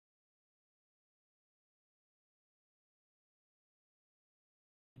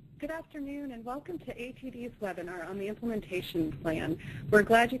Good afternoon and welcome to ATD's webinar on the implementation plan. We're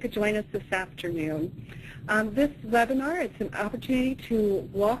glad you could join us this afternoon. This webinar is an opportunity to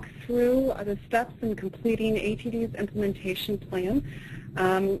walk through the steps in completing ATD's implementation plan.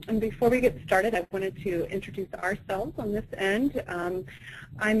 And before we get started, I wanted to introduce ourselves on this end.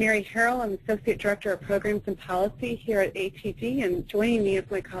 I'm Mary Harrell. I'm Associate Director of Programs and Policy here at ATD, and joining me is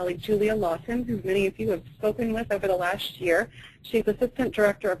my colleague Julia Lawton, who many of you have spoken with over the last year. She's Assistant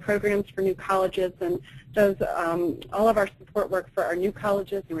Director of Programs for New Colleges and does all of our support work for our new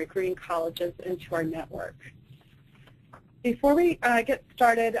colleges and recruiting colleges into our network. Before we get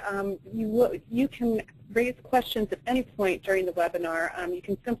started, you can raise questions at any point during the webinar. You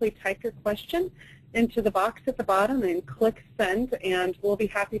can simply type your question into the box at the bottom and click send, and we'll be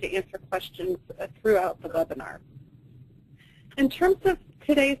happy to answer questions throughout the webinar. In terms of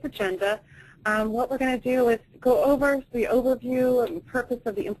today's agenda, what we're going to do is go over the overview and purpose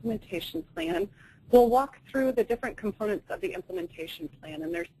of the implementation plan. We'll walk through the different components of the implementation plan,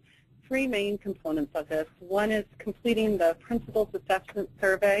 and there's three main components of this. One is completing the Principals Assessment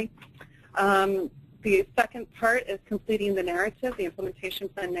Survey. The second part is completing the narrative, the implementation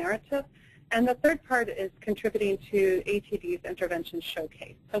plan narrative. And the third part is contributing to ATD's Intervention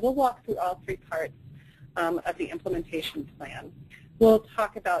Showcase. So we'll walk through all three parts of the implementation plan. We'll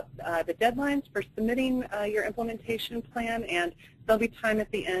talk about the deadlines for submitting your implementation plan, and there'll be time at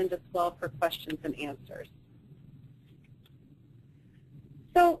the end as well for questions and answers.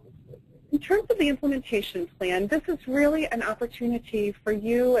 So in terms of the implementation plan, this is really an opportunity for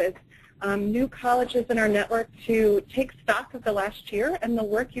you as new colleges in our network to take stock of the last year and the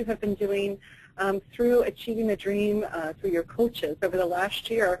work you have been doing through Achieving the Dream through your coaches over the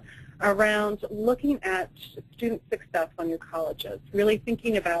last year around looking at student success on your colleges, really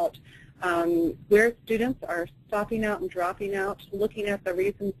thinking about where students are stopping out and dropping out, looking at the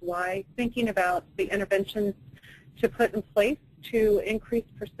reasons why, thinking about the interventions to put in place to increase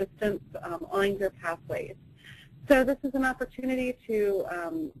persistence on your pathways. So this is an opportunity to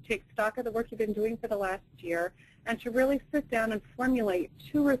take stock of the work you've been doing for the last year and to really sit down and formulate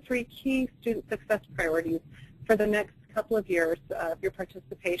 2 or 3 key student success priorities for the next couple of years of your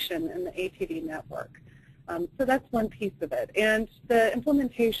participation in the ATD network. So that's one piece of it. And the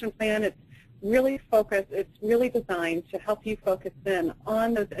implementation plan, it's really focused, it's really designed to help you focus in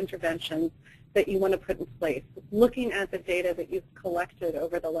on those interventions that you want to put in place, looking at the data that you've collected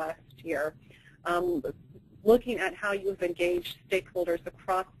over the last year, looking at how you've engaged stakeholders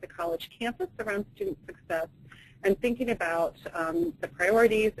across the college campus around student success, and thinking about the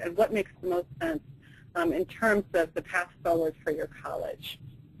priorities and what makes the most sense in terms of the path forward for your college.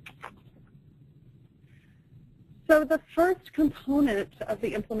 So the first component of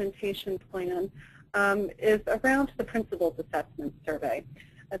the implementation plan is around the Principals Assessment Survey.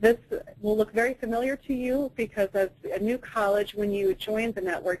 This will look very familiar to you because as a new college, when you joined the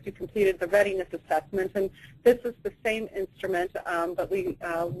network, you completed the readiness assessment, and this is the same instrument, but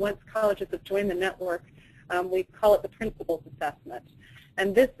once colleges have joined the network, we call it the Principals Assessment.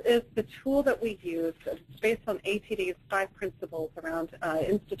 And this is the tool that we use. It's based on ATD's 5 principles around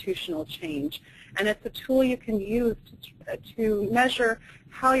institutional change, and it's a tool you can use to measure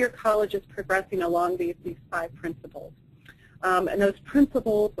how your college is progressing along these 5 principles. And those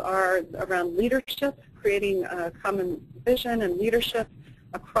principles are around leadership, creating a common vision and leadership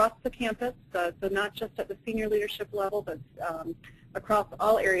across the campus, so not just at the senior leadership level, but across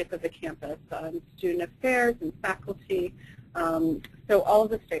all areas of the campus, student affairs and faculty, so all of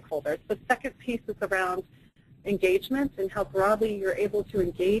the stakeholders. The second piece is around engagement and how broadly you're able to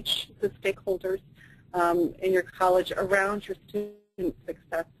engage the stakeholders in your college around your student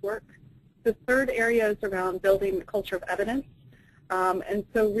success work. The third area is around building a culture of evidence, and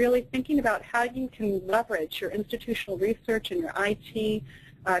so really thinking about how you can leverage your institutional research and your IT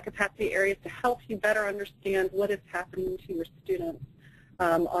capacity areas to help you better understand what is happening to your students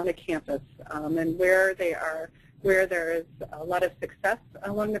on a campus and where there is a lot of success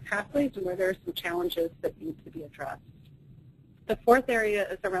along the pathways and where there are some challenges that need to be addressed. The fourth area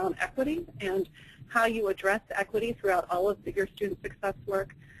is around equity and how you address equity throughout all of your student success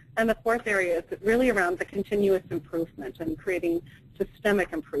work. And the fourth area is really around the continuous improvement and creating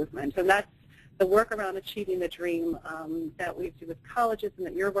systemic improvement. And that's the work around Achieving the Dream that we do with colleges and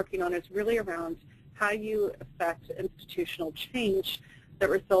that you're working on is really around how you affect institutional change that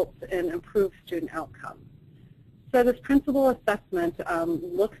results in improved student outcomes. So this principal assessment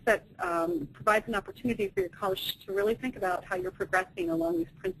looks at, provides an opportunity for your college to really think about how you're progressing along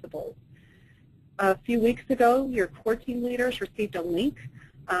these principles. A few weeks ago, your core team leaders received a link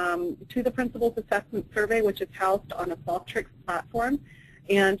to the Principals Assessment Survey, which is housed on a Qualtrics platform.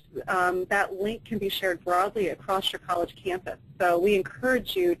 And that link can be shared broadly across your college campus. So we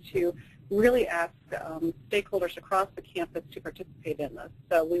encourage you to really ask stakeholders across the campus to participate in this.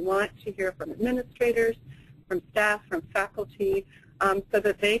 So we want to hear from administrators, from staff, from faculty, so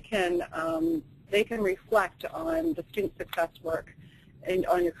that they can reflect on the student success work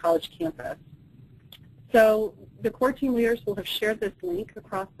on your college campus. So the core team leaders will have shared this link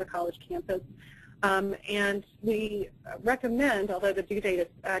across the college campus, and we recommend, although the due date is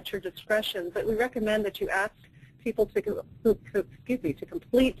at your discretion, but we recommend that you ask people to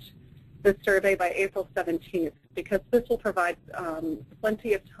complete the survey by April 17th, because this will provide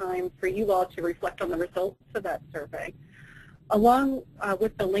plenty of time for you all to reflect on the results of that survey. Along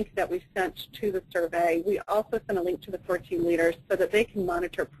with the link that we sent to the survey, we also sent a link to the core team leaders so that they can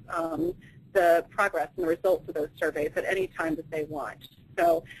monitor the progress and the results of those surveys at any time that they want.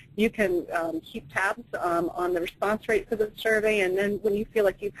 So you can keep tabs on the response rate for the survey, and then when you feel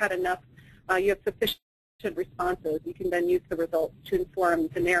like you've had enough, you have sufficient responses, you can then use the results to inform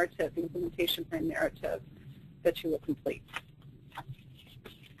the narrative, the implementation plan narrative that you will complete.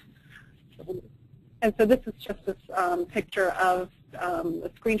 And so this is just this picture of a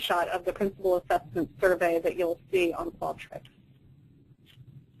screenshot of the principal assessment survey that you'll see on Qualtrics.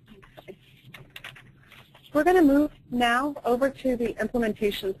 Okay. We're going to move now over to the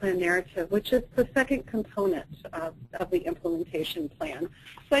implementation plan narrative, which is the second component of the implementation plan.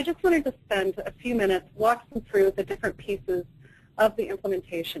 So I just wanted to spend a few minutes walking through the different pieces of the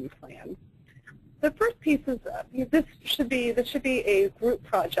implementation plan. The first piece is this should be a group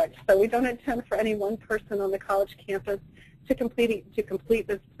project, so we don't intend for any one person on the college campus to complete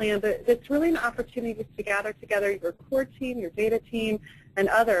this plan, but it's really an opportunity to gather together your core team, your data team, and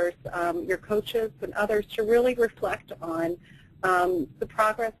others, your coaches and others, to really reflect on the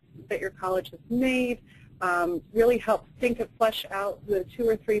progress that your college has made, really help flesh out the 2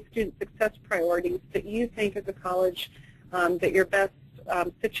 or 3 student success priorities that you think as a college that you're best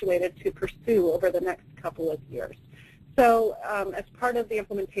situated to pursue over the next couple of years. So as part of the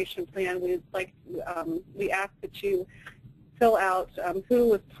implementation plan, we ask that you fill out who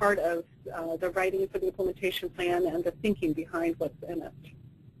was part of the writing for the implementation plan and the thinking behind what's in it.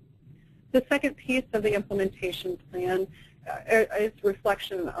 The second piece of the implementation plan is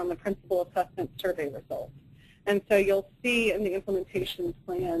reflection on the principal assessment survey results. And so you'll see in the implementation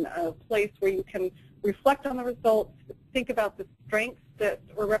plan a place where you can reflect on the results, think about the strengths that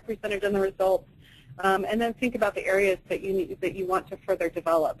were represented in the results, and then think about the areas that you want to further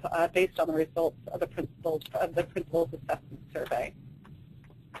develop based on the results of the principal's assessment survey.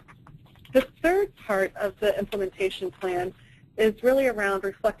 The third part of the implementation plan is really around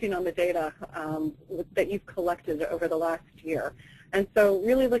reflecting on the data that you've collected over the last year. And so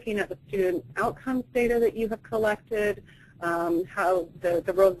really looking at the student outcomes data that you have collected, how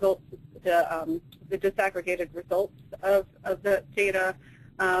the results, the disaggregated results of the data,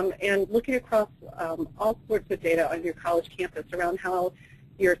 and looking across all sorts of data on your college campus around how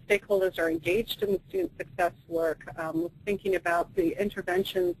your stakeholders are engaged in the student success work, thinking about the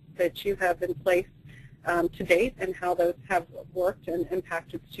interventions that you have in place to date and how those have worked and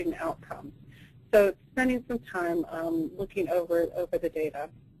impacted student outcomes. So spending some time looking over the data.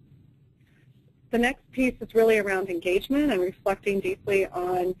 The next piece is really around engagement and reflecting deeply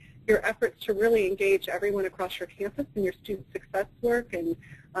on your efforts to really engage everyone across your campus in your student success work and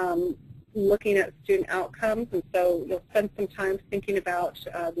looking at student outcomes. And so you'll spend some time thinking about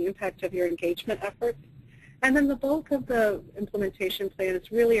the impact of your engagement efforts. And then the bulk of the implementation plan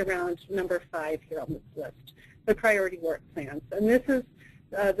is really around number 5 here on this list, the priority work plans. And this is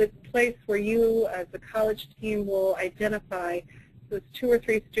the place where you as a college team will identify those 2 or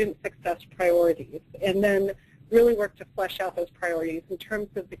 3 student success priorities and then really work to flesh out those priorities in terms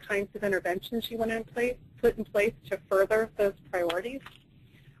of the kinds of interventions you want to put in place to further those priorities,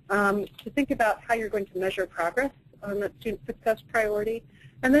 to think about how you're going to measure progress on that student success priority,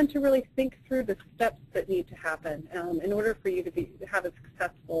 and then to really think through the steps that need to happen in order for you to have a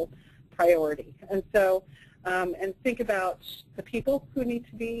successful priority. And so, and think about the people who need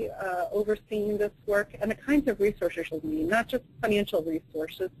to be overseeing this work and the kinds of resources you'll need, not just financial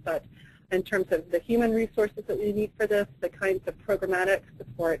resources, but in terms of the human resources that you need for this, the kinds of programmatic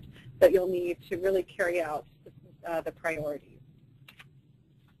support that you'll need to really carry out the priorities.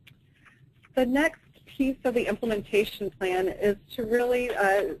 The next piece of the implementation plan is to really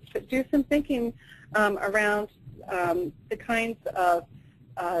do some thinking around the kinds of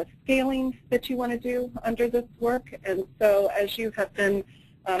scaling that you want to do under this work. And so as you have been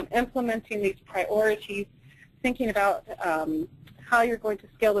implementing these priorities, thinking about how you're going to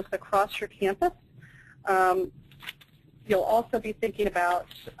scale this across your campus, You'll also be thinking about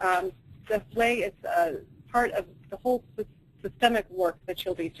the way it's part of the whole systemic work that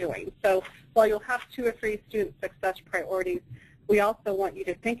you'll be doing. So while you'll have 2 or 3 student success priorities, we also want you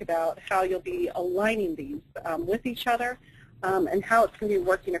to think about how you'll be aligning these with each other and how it's going to be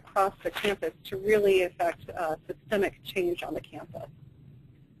working across the campus to really affect systemic change on the campus.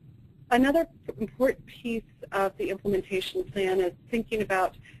 Another important piece of the implementation plan is thinking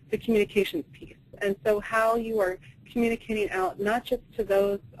about the communications piece. And so how you are communicating out not just to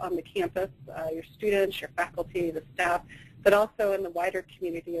those on the campus, your students, your faculty, the staff, but also in the wider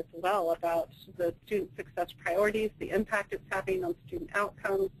community as well about the student success priorities, the impact it's having on student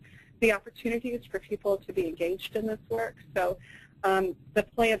outcomes, the opportunities for people to be engaged in this work. So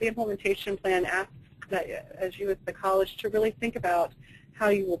the implementation plan asks that as you as the college to really think about how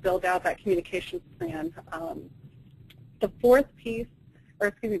you will build out that communications plan. The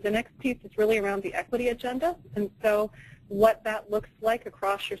the next piece is really around the equity agenda, and so what that looks like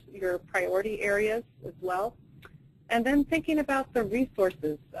across your priority areas as well. And then thinking about the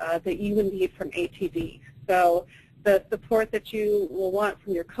resources that you will need from ATD. So the support that you will want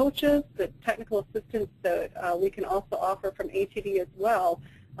from your coaches, the technical assistance that we can also offer from ATD as well,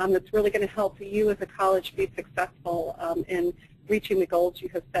 that's really going to help you as a college be successful in reaching the goals you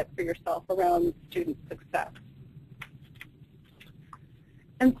have set for yourself around student success.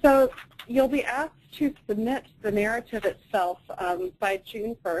 And so you'll be asked to submit the narrative itself by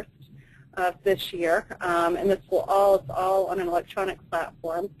June 1st of this year, and this will it's all on an electronic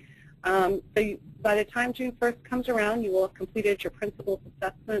platform. So by the time June 1st comes around, you will have completed your principal's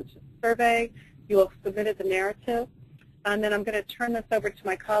assessment survey, you will have submitted the narrative, and then I'm going to turn this over to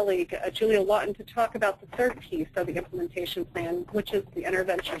my colleague, Julia Lawton, to talk about the third piece of the implementation plan, which is the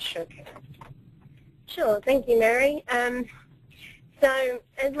intervention showcase. Sure, thank you, Mary. So,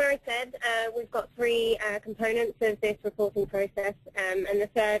 as Mary said, we've got 3 components of this reporting process, and the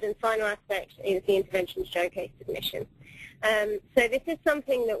third and final aspect is the intervention showcase submission. So this is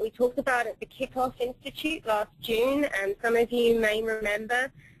something that we talked about at the Kickoff Institute last June, and some of you may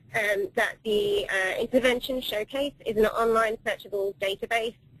remember that the intervention showcase is an online searchable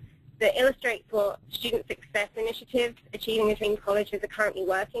database that illustrates what student success initiatives Achieving a Dream colleges are currently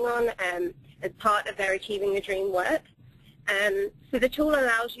working on as part of their Achieving a Dream work. So the tool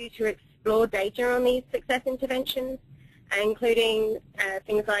allows you to explore data on these success interventions, including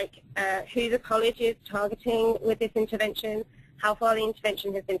things like who the college is targeting with this intervention, how far the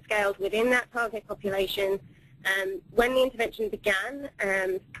intervention has been scaled within that target population, when the intervention began,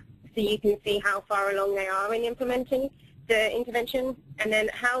 so you can see how far along they are in implementing the intervention, and then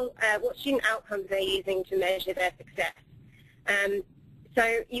what student outcomes they're using to measure their success.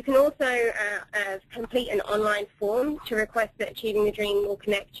 So you can also complete an online form to request that Achieving the Dream will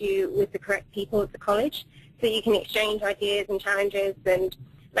connect you with the correct people at the college, so you can exchange ideas and challenges and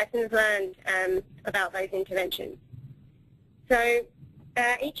lessons learned about those interventions. So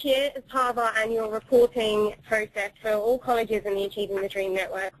each year, as part of our annual reporting process for all colleges in the Achieving the Dream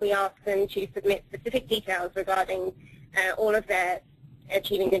network, we ask them to submit specific details regarding all of their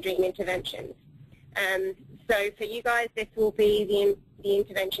Achieving the Dream interventions. So for you guys, this will be the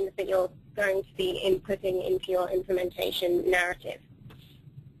interventions that you're going to be inputting into your implementation narrative.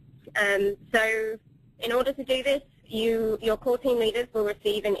 So in order to do this, your core team leaders will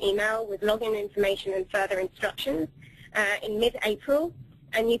receive an email with login information and further instructions in mid-April,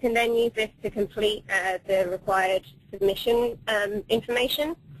 and you can then use this to complete the required submission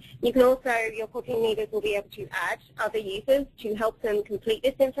information. You can also, your core team leaders will be able to add other users to help them complete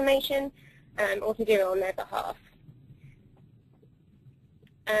this information or to do it on their behalf.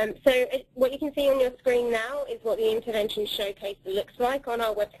 So what you can see on your screen now is what the intervention showcase looks like on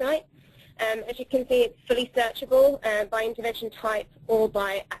our website. As you can see, it's fully searchable by intervention type or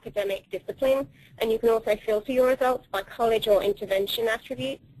by academic discipline, and you can also filter your results by college or intervention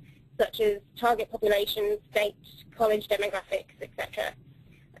attributes, such as target population, state, college demographics, etc.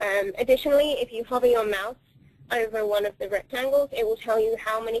 Additionally, if you hover your mouse over one of the rectangles, it will tell you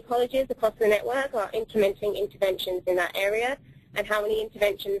how many colleges across the network are implementing interventions in that area and how many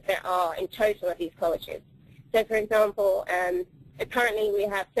interventions there are in total at these colleges. So for example, currently we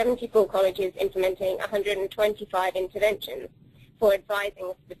have 74 colleges implementing 125 interventions for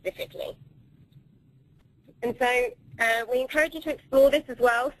advising specifically. And so we encourage you to explore this as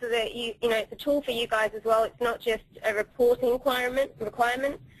well, so that it's a tool for you guys as well. It's not just a reporting requirement.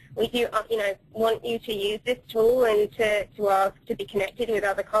 We do want you to use this tool and to be connected with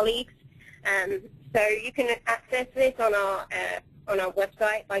other colleagues. So you can access this on our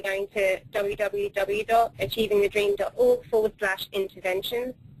website by going to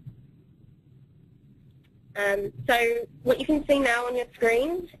www.achievingthedream.org/interventions. So what you can see now on your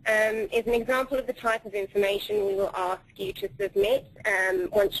screen is an example of the type of information we will ask you to submit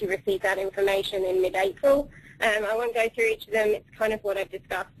once you receive that information in mid-April. I won't go through each of them, it's kind of what I've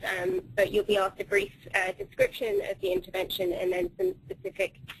discussed, but you'll be asked a brief description of the intervention and then some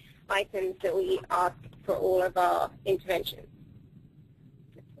specific items that we ask for all of our interventions.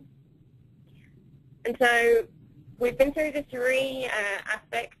 And so we've been through the three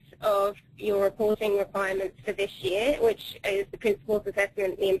aspects of your reporting requirements for this year, which is the principles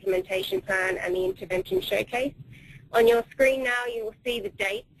assessment, the implementation plan, and the intervention showcase. On your screen now, you will see the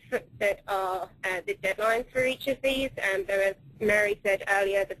dates that are the deadlines for each of these. So as Mary said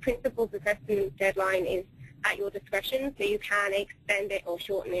earlier, the principles assessment deadline is at your discretion, so you can extend it or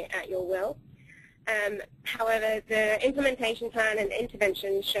shorten it at your will. However, the implementation plan and the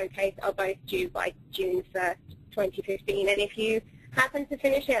intervention showcase are both due by June 1st, 2015, and if you happen to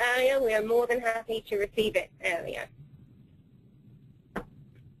finish it earlier, we are more than happy to receive it earlier.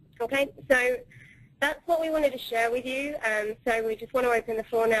 Okay, so that's what we wanted to share with you. So we just want to open the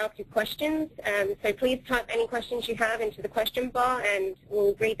floor now to questions. So please type any questions you have into the question bar, and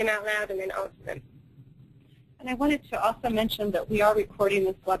we'll read them out loud and then answer them. And I wanted to also mention that we are recording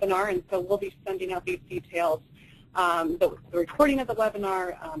this webinar, and so we'll be sending out these details, the recording of the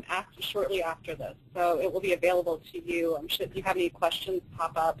webinar shortly after this. So it will be available to you. Should you have any questions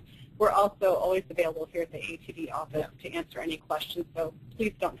pop up, we're also always available here at the ATD office to answer any questions, so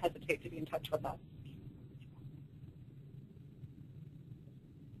please don't hesitate to be in touch with us.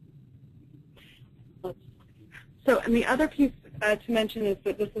 So, and the other piece to mention is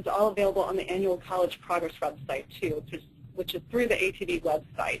that this is all available on the annual College Progress website too, which is through the ATD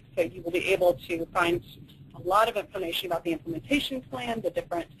website. So you will be able to find a lot of information about the implementation plan, the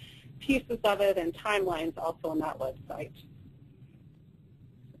different pieces of it, and timelines also on that website.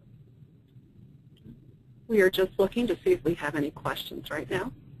 We are just looking to see if we have any questions right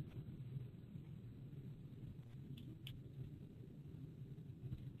now.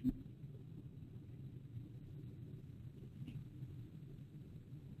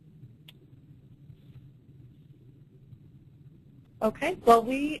 Okay, well,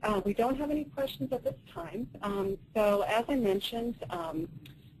 we don't have any questions at this time. So as I mentioned,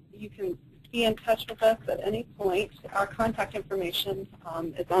 you can be in touch with us at any point. Our contact information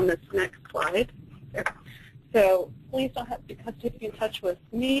is on this next slide. So please don't hesitate to be in touch with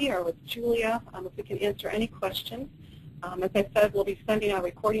me or with Julia if we can answer any questions. As I said, we'll be sending out a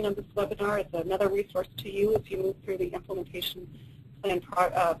recording of this webinar. It's another resource to you as you move through the implementation plan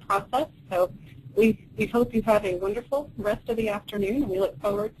process. So we hope you have a wonderful rest of the afternoon, and we look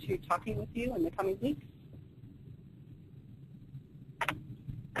forward to talking with you in the coming weeks.